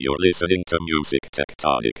You're listening to Music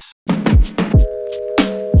Tectonics.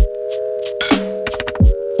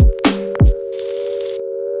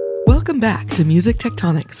 Welcome back to Music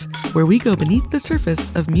Tectonics, where we go beneath the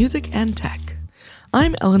surface of music and tech.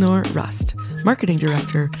 I'm Eleanor Rust, Marketing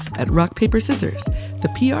Director at Rock Paper Scissors, the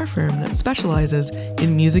PR firm that specializes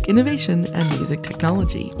in music innovation and music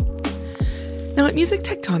technology. Now at Music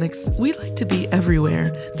Tectonics, we like to be everywhere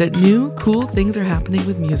that new, cool things are happening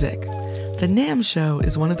with music. The NAMM show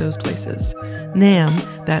is one of those places.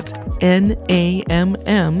 NAMM, that's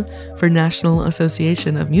N-A-M-M for National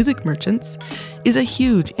Association of Music Merchants, is a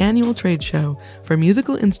huge annual trade show for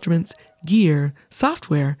musical instruments, gear,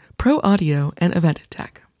 software, pro audio, and event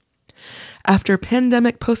tech. After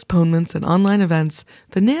pandemic postponements and online events,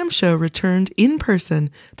 the NAMM show returned in person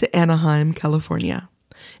to Anaheim, California.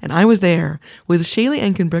 And I was there with Shaylee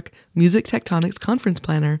Enkenbrook, Music Tectonics conference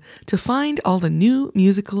planner, to find all the new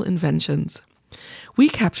musical inventions. We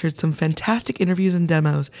captured some fantastic interviews and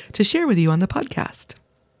demos to share with you on the podcast.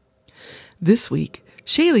 This week,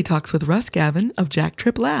 Shaylee talks with Russ Gavin of Jack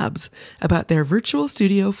Trip Labs about their virtual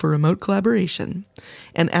studio for remote collaboration,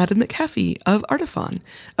 and Adam McHeffy of Artifon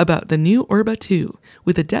about the new Orba 2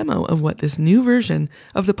 with a demo of what this new version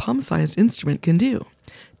of the palm-sized instrument can do.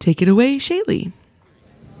 Take it away, Shaylee.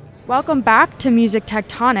 Welcome back to Music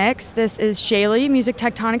Tectonics. This is Shaylee, Music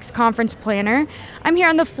Tectonics conference planner. I'm here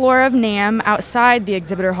on the floor of NAMM outside the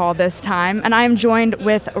exhibitor hall this time, and I am joined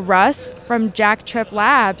with Russ from Jack Trip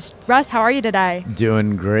Labs. Russ, how are you today?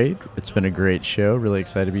 Doing great. It's been a great show. Really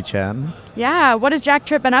excited to be chatting. Yeah, what has Jack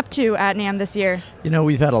Trip been up to at NAMM this year? You know,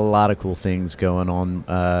 we've had a lot of cool things going on.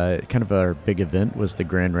 Kind of our big event was the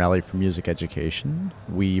Grand Rally for Music Education.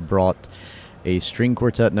 We brought a string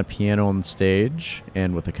quartet and a piano on stage,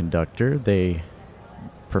 and with a conductor, they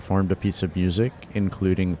performed a piece of music,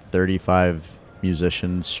 including 35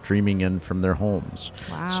 musicians streaming in from their homes.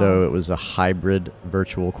 Wow. So it was a hybrid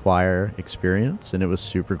virtual choir experience, and it was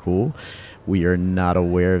super cool. We are not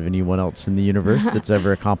aware of anyone else in the universe that's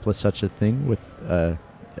ever accomplished such a thing with a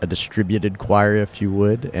distributed choir, if you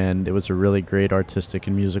would, and it was a really great artistic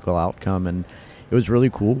and musical outcome, and it was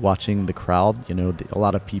really cool watching the crowd. You know, a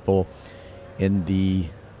lot of people in the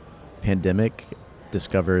pandemic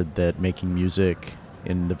discovered that making music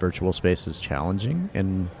in the virtual space is challenging,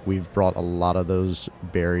 and we've brought a lot of those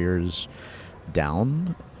barriers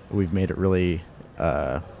down. We've made it really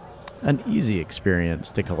an easy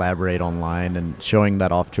experience to collaborate online, and showing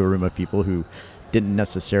that off to a room of people who didn't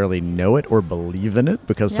necessarily know it or believe in it,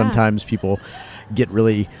 because sometimes people get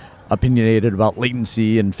really opinionated about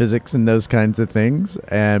latency and physics and those kinds of things,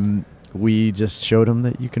 and we just showed them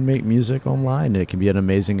that you can make music online and it can be an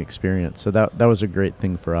amazing experience. So that was a great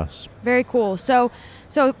thing for us. Very cool. So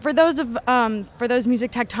for those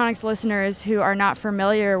Music Tectonics listeners who are not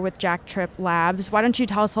familiar with Jack Trip Labs, why don't you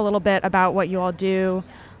tell us a little bit about what you all do,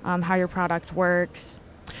 how your product works?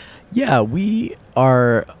 Yeah, we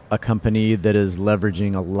are a company that is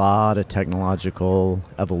leveraging a lot of technological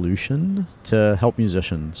evolution to help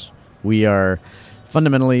musicians.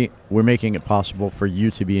 Fundamentally, we're making it possible for you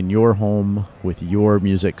to be in your home with your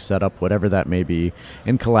music setup, whatever that may be,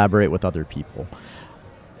 and collaborate with other people.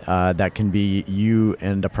 That can be you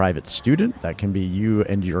and a private student. That can be you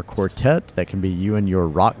and your quartet. That can be you and your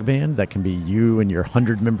rock band. That can be you and your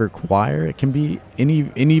 100-member choir. It can be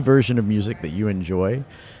any version of music that you enjoy.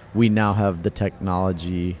 We now have the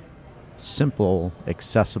technology simple,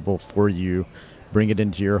 accessible for you. Bring it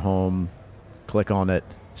into your home, click on it,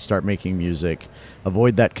 start making music,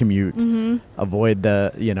 avoid that commute, avoid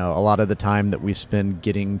a lot of the time that we spend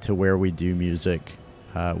getting to where we do music.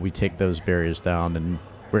 We take those barriers down, and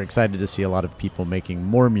we're excited to see a lot of people making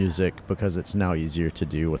more music because it's now easier to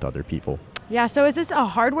do with other people. Yeah, so is this a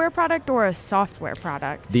hardware product or a software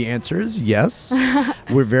product? The answer is yes.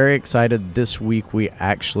 We're very excited. This week we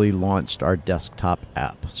actually launched our desktop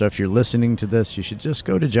app. So if you're listening to this, you should just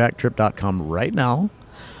go to jacktrip.com right now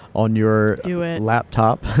on your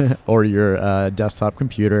laptop or your desktop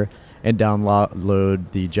computer and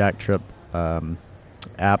download the Jack Trip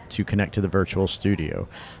app to connect to the virtual studio.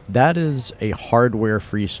 That is a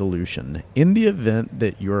hardware-free solution. In the event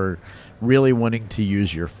that you're really wanting to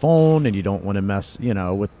use your phone and you don't want to mess,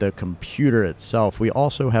 with the computer itself, we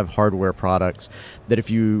also have hardware products that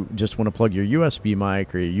if you just want to plug your USB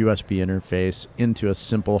mic or your USB interface into a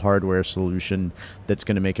simple hardware solution that's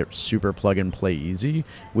going to make it super plug and play easy,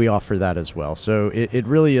 we offer that as well. So it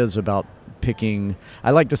really is about picking.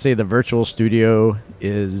 I like to say the virtual studio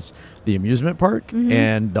is the amusement park,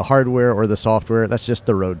 and the hardware or the software, that's just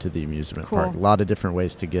the road to the amusement park. A lot of different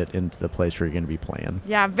ways to get into the place where you're going to be playing.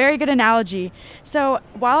 Yeah, very good analogy. So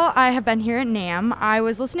while I have been here at NAMM, I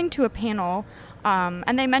was listening to a panel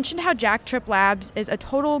And they mentioned how Jack Trip Labs is a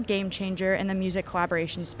total game changer in the music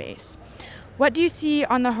collaboration space. What do you see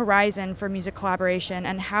on the horizon for music collaboration,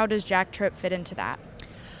 and how does Jack Trip fit into that?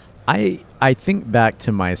 I think back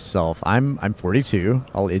to myself. I'm 42.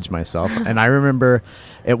 I'll age myself. And I remember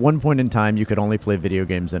at one point in time, you could only play video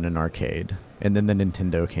games in an arcade. And then the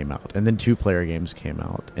Nintendo came out. And then 2-player games came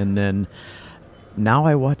out. And then now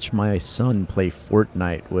I watch my son play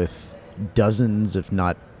Fortnite with dozens, if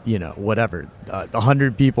not,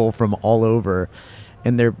 100 people from all over.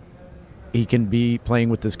 And he can be playing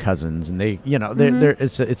with his cousins, and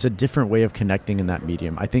it's a different way of connecting in that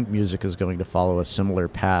medium. I think music is going to follow a similar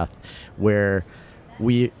path where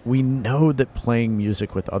we know that playing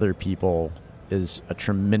music with other people is a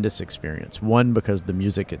tremendous experience. One, because the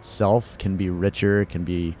music itself can be richer, can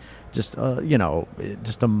be just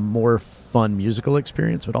a more fun musical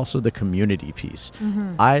experience, but also the community piece.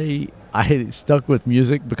 I stuck with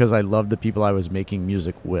music because I loved the people I was making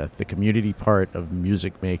music with. The community part of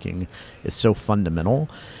music making is so fundamental,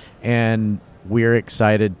 and we're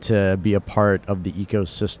excited to be a part of the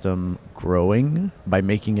ecosystem growing by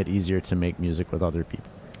making it easier to make music with other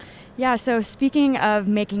people. Yeah, so speaking of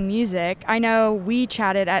making music, I know we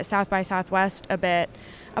chatted at South by Southwest a bit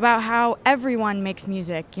about how everyone makes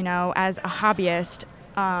music, as a hobbyist,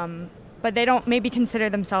 but they don't maybe consider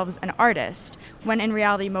themselves an artist, when in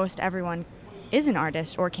reality most everyone is an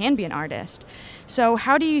artist or can be an artist. So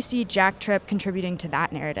how do you see Jack Trip contributing to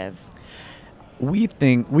that narrative? We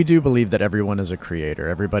do believe that everyone is a creator.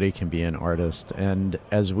 Everybody can be an artist. And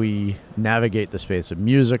as we navigate the space of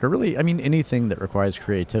music, or really, anything that requires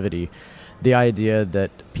creativity, the idea that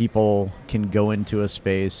people can go into a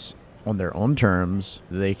space on their own terms,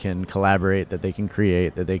 they can collaborate, that they can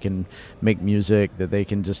create, that they can make music, that they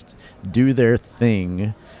can just do their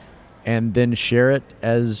thing and then share it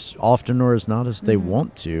as often or as not as they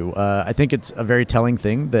want to. I think it's a very telling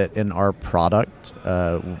thing that in our product,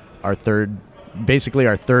 our third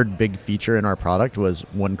big feature in our product was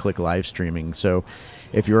one-click live streaming. So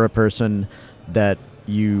if you're a person that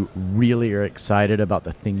you really are excited about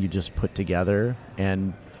the thing you just put together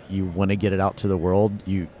and you want to get it out to the world,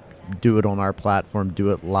 you do it on our platform,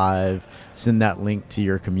 do it live, send that link to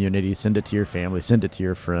your community, send it to your family, send it to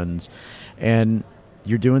your friends, and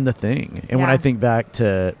you're doing the thing. And when I think back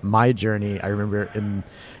to my journey, I remember in,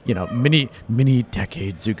 many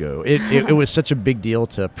decades ago, it was such a big deal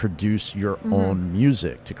to produce your own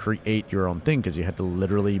music, to create your own thing, because you had to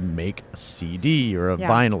literally make a CD or a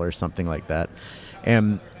vinyl or something like that.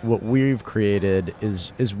 And what we've created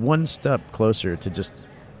is one step closer to just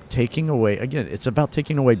taking away, again, it's about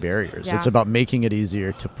taking away barriers. It's about making it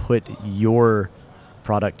easier to put your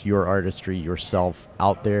product, your artistry, yourself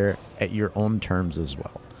out there at your own terms as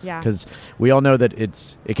well. Yeah. Because we all know that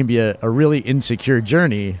it can be a really insecure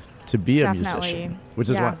journey to be a musician, which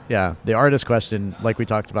is why, the artist question, like we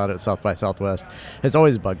talked about at South by Southwest, has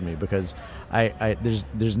always bugged me, because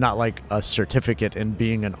there's not like a certificate in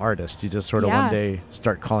being an artist. You just sort of one day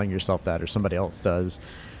start calling yourself that, or somebody else does.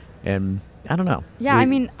 And I don't know. Yeah,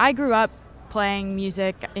 I grew up playing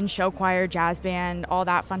music in show choir, jazz band, all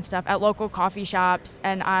that fun stuff at local coffee shops,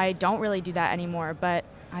 and I don't really do that anymore, but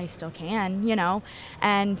I still can,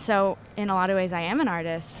 and so in a lot of ways I am an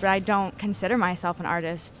artist, but I don't consider myself an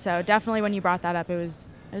artist. So definitely when you brought that up, it was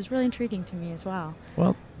really intriguing to me as well.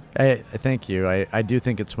 Well, I thank you. I do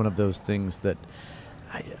think it's one of those things that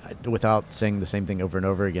I, without saying the same thing over and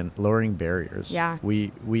over again, lowering barriers. Yeah.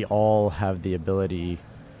 We all have the ability.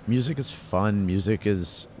 Music is fun. Music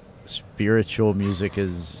is spiritual. Music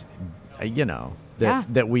is,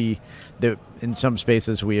 that in some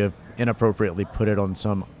spaces we have inappropriately put it on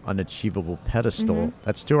some unachievable pedestal.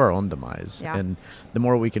 That's to our own demise. Yeah. And the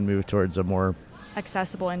more we can move towards a more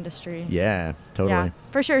accessible industry. Yeah, totally. Yeah,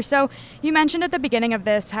 for sure. So you mentioned at the beginning of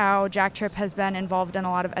this how Jack Trip has been involved in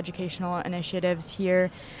a lot of educational initiatives here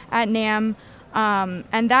at NAMM.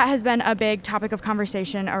 And that has been a big topic of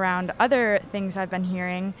conversation around other things I've been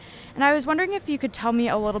hearing. And I was wondering if you could tell me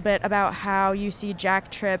a little bit about how you see Jack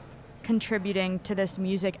Trip contributing to this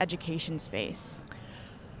music education space.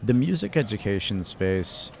 The music education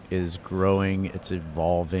space is growing, it's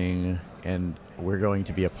evolving, and we're going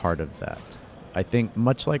to be a part of that. I think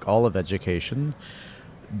much like all of education,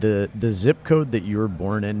 the zip code that you were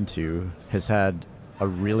born into has had a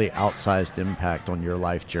really outsized impact on your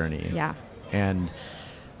life journey. Yeah. And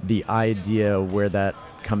the idea where that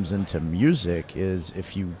comes into music is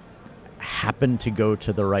if you happen to go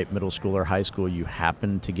to the right middle school or high school, you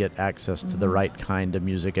happen to get access to the right kind of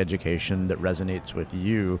music education that resonates with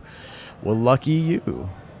you, well, lucky you.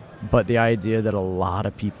 But the idea that a lot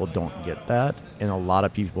of people don't get that, and a lot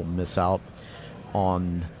of people miss out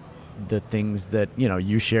on the things that,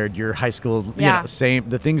 you shared your high school,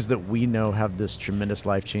 the things that we know have this tremendous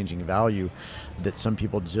life-changing value that some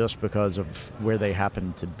people, just because of where they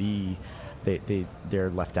happen to be, they're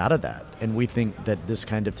left out of that. And we think that this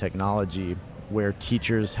kind of technology where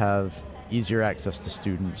teachers have easier access to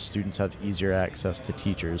students have easier access to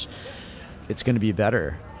teachers, it's going to be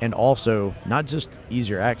better. And also, not just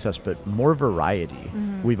easier access, but more variety.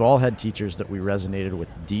 Mm-hmm. We've all had teachers that we resonated with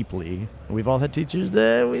deeply. We've all had teachers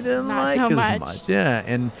that we didn't like as much. Yeah,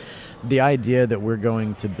 and the idea that we're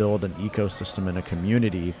going to build an ecosystem and a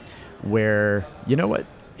community where,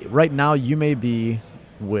 right now you may be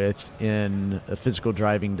within a physical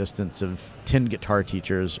driving distance of 10 guitar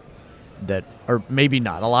teachers that, or maybe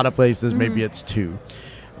not. A lot of places, maybe it's 2.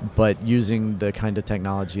 But using the kind of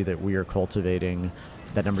technology that we are cultivating,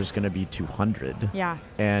 that number is going to be 200. Yeah.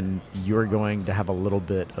 And you're going to have a little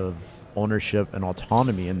bit of ownership and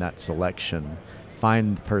autonomy in that selection.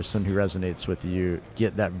 Find the person who resonates with you,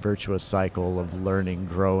 get that virtuous cycle of learning,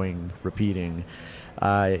 growing, repeating.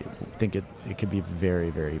 I think it could be very,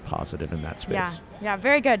 very positive in that space. Yeah,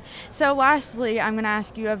 very good. So lastly, I'm going to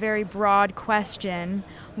ask you a very broad question.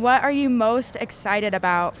 What are you most excited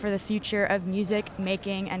about for the future of music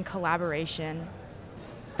making and collaboration?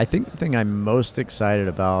 I think the thing I'm most excited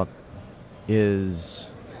about is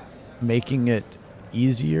making it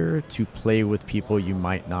easier to play with people you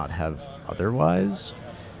might not have otherwise.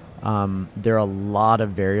 There are a lot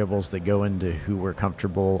of variables that go into who we're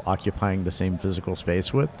comfortable occupying the same physical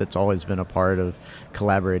space with. That's always been a part of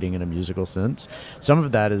collaborating in a musical sense. Some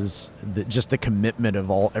of that is just the commitment of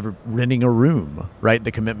ever renting a room, right?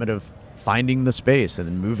 The commitment of finding the space and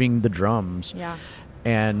then moving the drums. Yeah.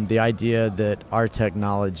 And the idea that our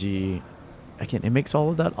technology, again, it makes all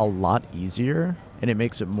of that a lot easier, and it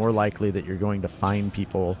makes it more likely that you're going to find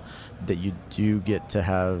people that you do get to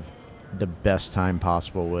have the best time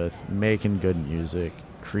possible with, making good music,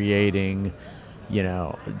 creating,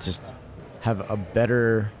 just have a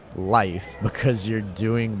better life because you're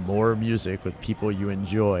doing more music with people you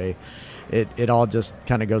enjoy. It all just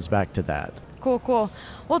kind of goes back to that. Cool.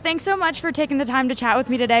 Well, thanks so much for taking the time to chat with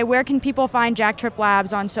me today. Where can people find Jack Trip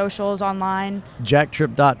Labs on socials, online?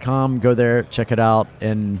 JackTrip.com. Go there, check it out,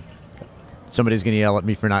 and somebody's going to yell at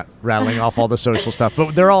me for not rattling off all the social stuff,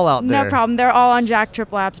 but they're all out there. No problem. They're all on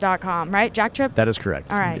jacktriplabs.com, right? Jack Trip? That is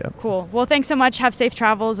correct. All right, yeah. Cool. Well, thanks so much. Have safe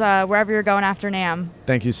travels wherever you're going after NAMM.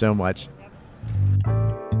 Thank you so much.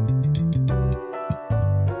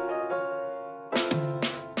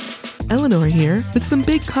 Eleanor here with some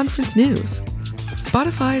big conference news.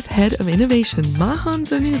 Spotify's head of innovation, Mahan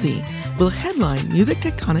Zonouzi, will headline Music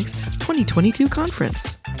Tectonics 2022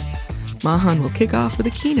 conference. Mahan will kick off with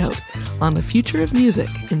a keynote on the future of music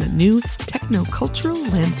in the new techno-cultural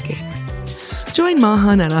landscape. Join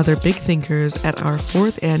Mahan and other big thinkers at our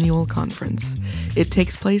 4th annual conference. It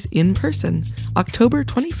takes place in person, October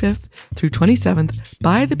 25th through 27th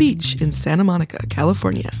by the beach in Santa Monica,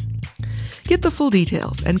 California. Get the full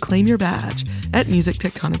details and claim your badge at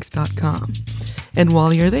musictectonics.com. And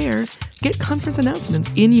while you're there, get conference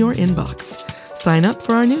announcements in your inbox. Sign up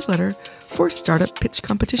for our newsletter for startup pitch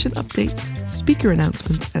competition updates, speaker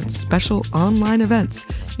announcements, and special online events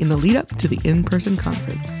in the lead up to the in-person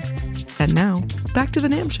conference. And now, back to the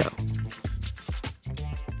NAMM show.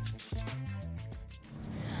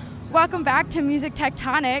 Welcome back to Music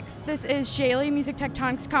Tectonics. This is Shaylee, Music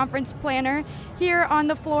Tectonics Conference Planner, here on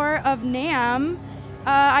the floor of NAMM.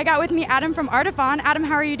 I got with me Adam from Artifon. Adam,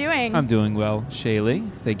 how are you doing? I'm doing well, Shaylee.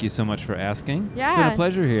 Thank you so much for asking. Yeah. It's been a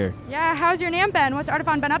pleasure here. Yeah, how's your NAMM been? What's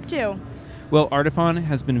Artifon been up to? Well, Artifon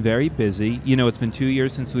has been very busy. It's been 2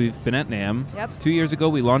 years since we've been at NAMM. Yep. 2 years ago,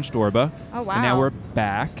 we launched Orba. Oh, wow. And now we're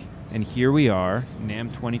back. And here we are,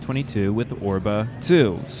 NAMM 2022 with Orba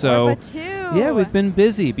 2. So, Orba 2. Yeah, we've been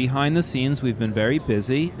busy. Behind the scenes, we've been very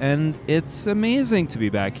busy. And it's amazing to be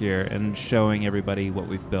back here and showing everybody what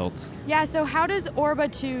we've built. Yeah, so how does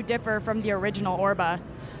Orba 2 differ from the original Orba?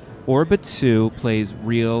 Orba 2 plays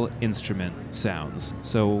real instrument sounds.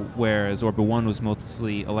 So whereas Orba 1 was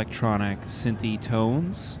mostly electronic synthy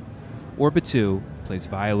tones, Orba 2 plays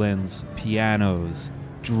violins, pianos,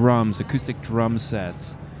 drums, acoustic drum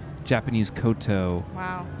sets, Japanese koto.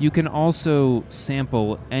 Wow. You can also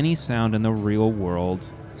sample any sound in the real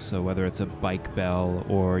world, so whether it's a bike bell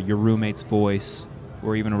or your roommate's voice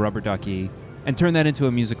or even a rubber ducky, and turn that into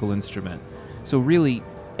a musical instrument. So really,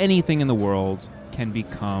 anything in the world can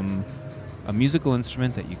become a musical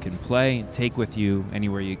instrument that you can play and take with you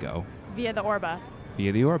anywhere you go. Via the Orba.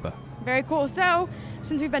 Via the Orba. Very cool. So,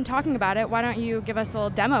 since we've been talking about it, why don't you give us a little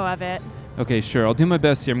demo of it? Okay, sure. I'll do my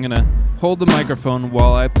best here. I'm going to hold the microphone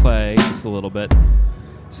while I play just a little bit.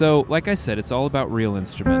 So, like I said, it's all about real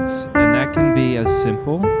instruments, and that can be as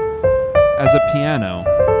simple as a piano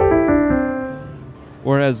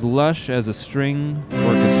or as lush as a string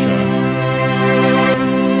orchestra.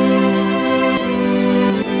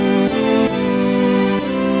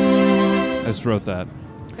 I just wrote that.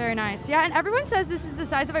 Very nice. Yeah, and everyone says this is the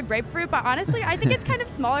size of a grapefruit, but honestly, I think it's kind of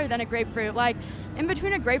smaller than a grapefruit, like in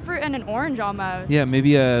between a grapefruit and an orange almost. Yeah,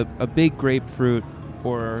 maybe a big grapefruit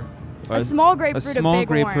or a small grapefruit, a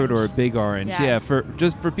big orange. Or a big orange. Yes. Yeah,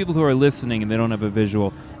 for people who are listening and they don't have a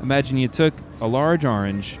visual, imagine you took a large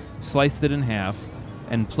orange, sliced it in half,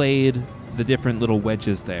 and played the different little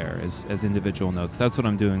wedges there as individual notes. That's what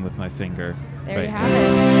I'm doing with my finger. There you have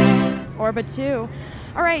it. Orba 2.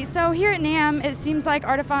 All right, so here at NAMM, it seems like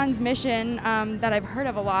Artifon's mission, that I've heard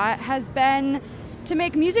of a lot, has been to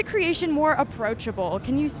make music creation more approachable.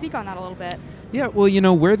 Can you speak on that a little bit? Yeah,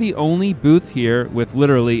 well, we're the only booth here with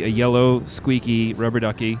literally a yellow, squeaky rubber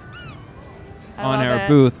ducky on our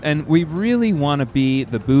booth. And we really want to be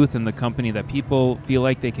the booth and the company that people feel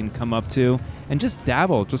like they can come up to and just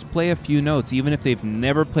dabble, just play a few notes, even if they've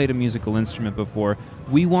never played a musical instrument before.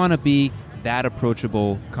 We want to be that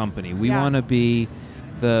approachable company. We want to be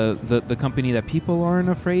the company that people aren't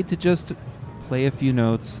afraid to just play a few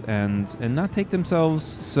notes and not take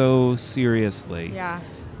themselves so seriously. Yeah.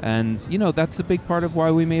 And, that's a big part of why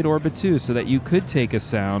we made Orba 2, so that you could take a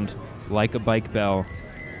sound like a bike bell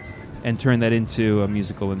and turn that into a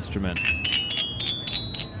musical instrument.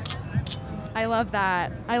 I love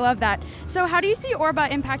that. So how do you see Orba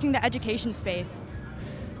impacting the education space?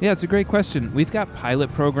 Yeah, it's a great question. We've got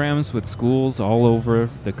pilot programs with schools all over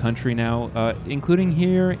the country now, including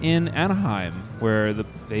here in Anaheim, where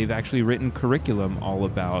they've actually written curriculum all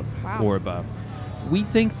about Orba. We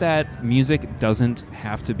think that music doesn't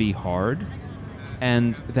have to be hard,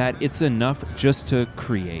 and that it's enough just to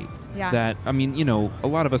create. Yeah. That, a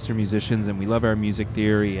lot of us are musicians, and we love our music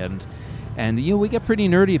theory, and we get pretty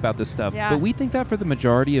nerdy about this stuff. Yeah. But we think that for the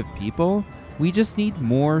majority of people, we just need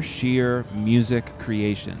more sheer music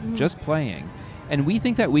creation, just playing. And we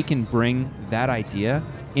think that we can bring that idea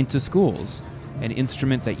into schools. An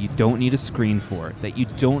instrument that you don't need a screen for, that you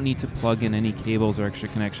don't need to plug in any cables or extra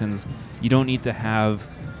connections. You don't need to have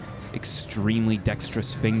extremely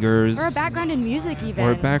dexterous fingers. Or a background in music,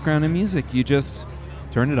 You just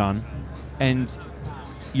turn it on, and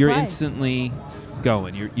you're Play. Instantly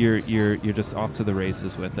going. You're just off to the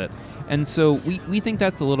races with it. And so we think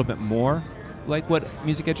that's a little bit more like what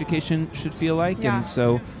music education should feel like. Yeah. And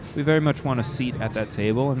so we very much want a seat at that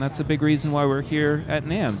table, and that's a big reason why we're here at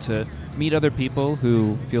NAMM, to meet other people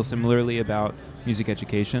who feel similarly about music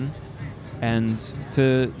education and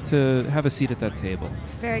to have a seat at that table.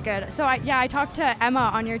 Very good. So I talked to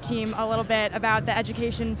Emma on your team a little bit about the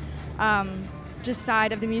education just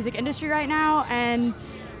side of the music industry right now, and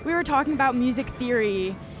we were talking about music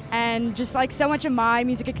theory, and just like so much of my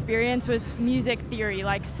music experience was music theory,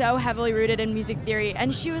 like so heavily rooted in music theory.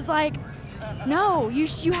 And she was like, no,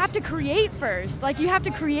 you have to create first. Like, you have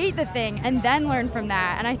to create the thing and then learn from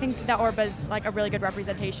that. And I think that Orba's like a really good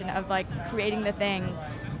representation of like creating the thing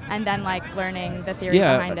and then like learning the theory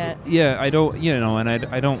behind it. Yeah, I don't, and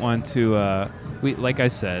I don't want to. We, like I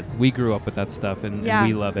said, we grew up with that stuff, and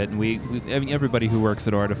we love it. And everybody who works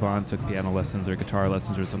at Artifon took piano lessons or guitar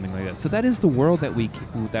lessons or something like that. So that is the world that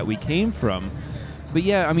we came from. But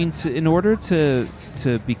yeah, in order to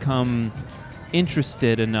become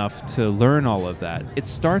interested enough to learn all of that, it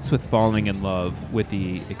starts with falling in love with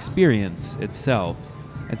the experience itself.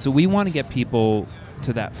 And so we want to get people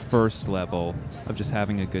to that first level of just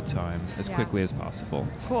having a good time as quickly as possible.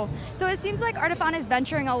 Cool. So it seems like Artifon is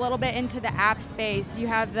venturing a little bit into the app space. You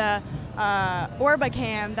have the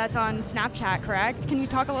OrbaCam that's on Snapchat, correct? Can you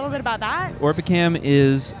talk a little bit about that? OrbaCam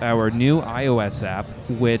is our new iOS app,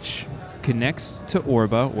 which connects to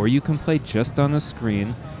Orba, or you can play just on the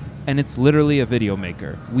screen, and it's literally a video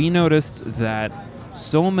maker. We noticed that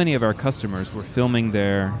so many of our customers were filming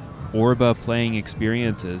their Orba playing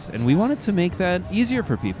experiences, and we wanted to make that easier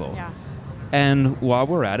for people. Yeah. And while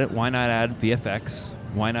we're at it, why not add VFX?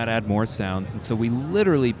 Why not add more sounds? And so we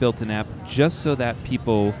literally built an app just so that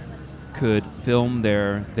people could film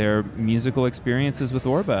their musical experiences with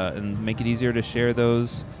Orba and make it easier to share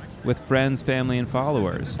those with friends, family, and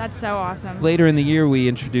followers. That's so awesome. Later in the year, we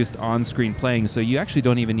introduced on-screen playing, so you actually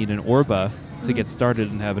don't even need an Orba to get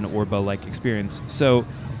started and have an Orba-like experience. So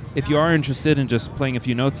if you are interested in just playing a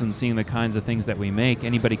few notes and seeing the kinds of things that we make,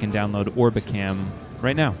 anybody can download OrbaCam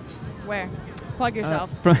right now. Where? Plug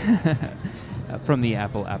yourself. from the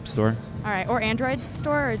Apple App Store. All right, or Android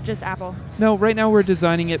store or just Apple? No, right now we're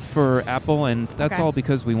designing it for Apple, and that's Okay. all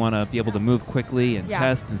because we want to be able to move quickly and Yeah.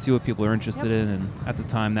 test and see what people are interested Yep. in. And at the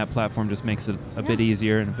time, that platform just makes it a bit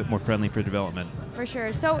easier and a bit more friendly for development. For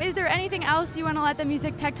sure. So is there anything else you want to let the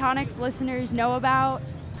Music Tectonics listeners know about?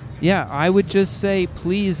 Yeah, I would just say,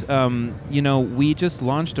 please, we just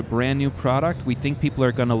launched a brand new product. We think people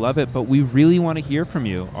are going to love it, but we really want to hear from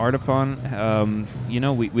you. Artiphon,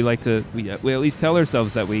 we like to, we at least tell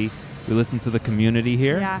ourselves that we listen to the community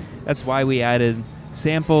here. Yeah. That's why we added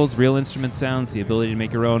samples, real instrument sounds, the ability to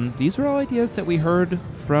make your own. These are all ideas that we heard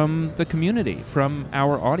from the community, from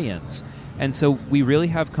our audience. And so we really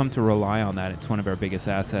have come to rely on that. It's one of our biggest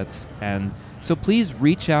assets. And so please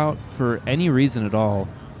reach out for any reason at all.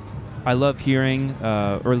 I love hearing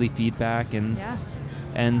early feedback,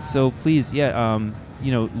 and so please,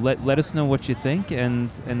 let us know what you think, and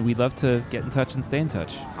we'd love to get in touch and stay in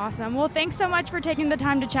touch. Awesome. Well, thanks so much for taking the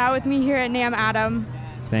time to chat with me here at NAMM, Adam.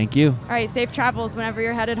 Thank you. All right, safe travels whenever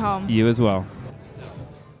you're headed home. You as well.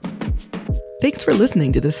 Thanks for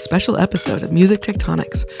listening to this special episode of Music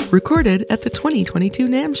Tectonics, recorded at the 2022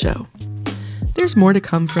 NAMM show. There's more to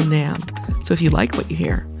come from NAMM, so if you like what you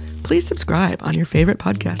hear, please subscribe on your favorite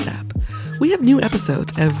podcast app. We have new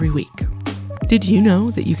episodes every week. Did you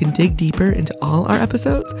know that you can dig deeper into all our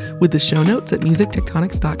episodes with the show notes at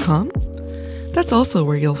musictectonics.com? That's also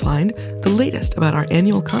where you'll find the latest about our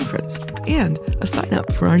annual conference and a sign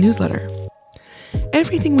up for our newsletter.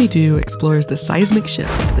 Everything we do explores the seismic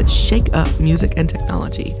shifts that shake up music and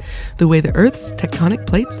technology, the way the Earth's tectonic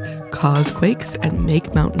plates cause quakes and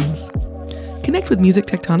make mountains. Connect with Music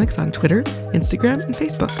Tectonics on Twitter, Instagram, and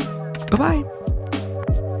Facebook. Bye-bye.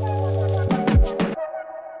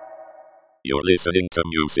 You're listening to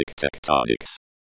Music Tectonics.